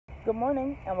Good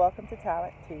morning and welcome to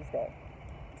Talent Tuesday.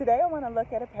 Today I want to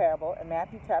look at a parable in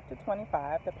Matthew chapter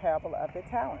 25, the parable of the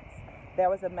talents.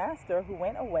 There was a master who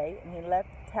went away and he left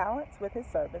talents with his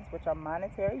servants, which are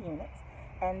monetary units,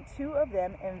 and two of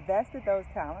them invested those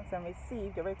talents and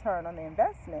received a return on the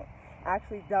investment,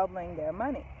 actually doubling their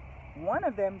money. One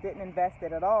of them didn't invest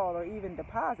it at all or even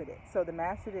deposit it, so the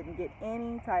master didn't get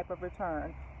any type of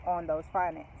return on those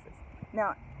finances.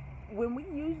 Now, when we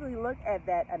usually look at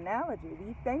that analogy,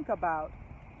 we think about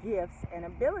gifts and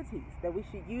abilities, that we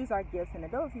should use our gifts and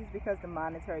abilities because the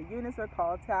monetary units are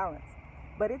called talents.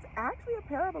 But it's actually a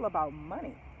parable about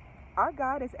money. Our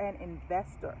God is an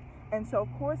investor. And so,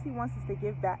 of course, he wants us to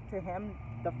give back to him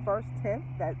the first tenth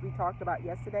that we talked about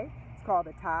yesterday. It's called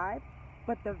a tithe.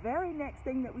 But the very next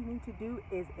thing that we need to do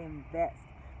is invest.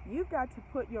 You've got to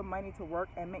put your money to work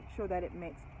and make sure that it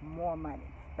makes more money.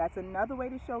 That's another way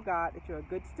to show God that you're a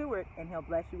good steward and he'll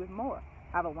bless you with more.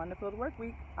 Have a wonderful work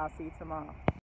week. I'll see you tomorrow.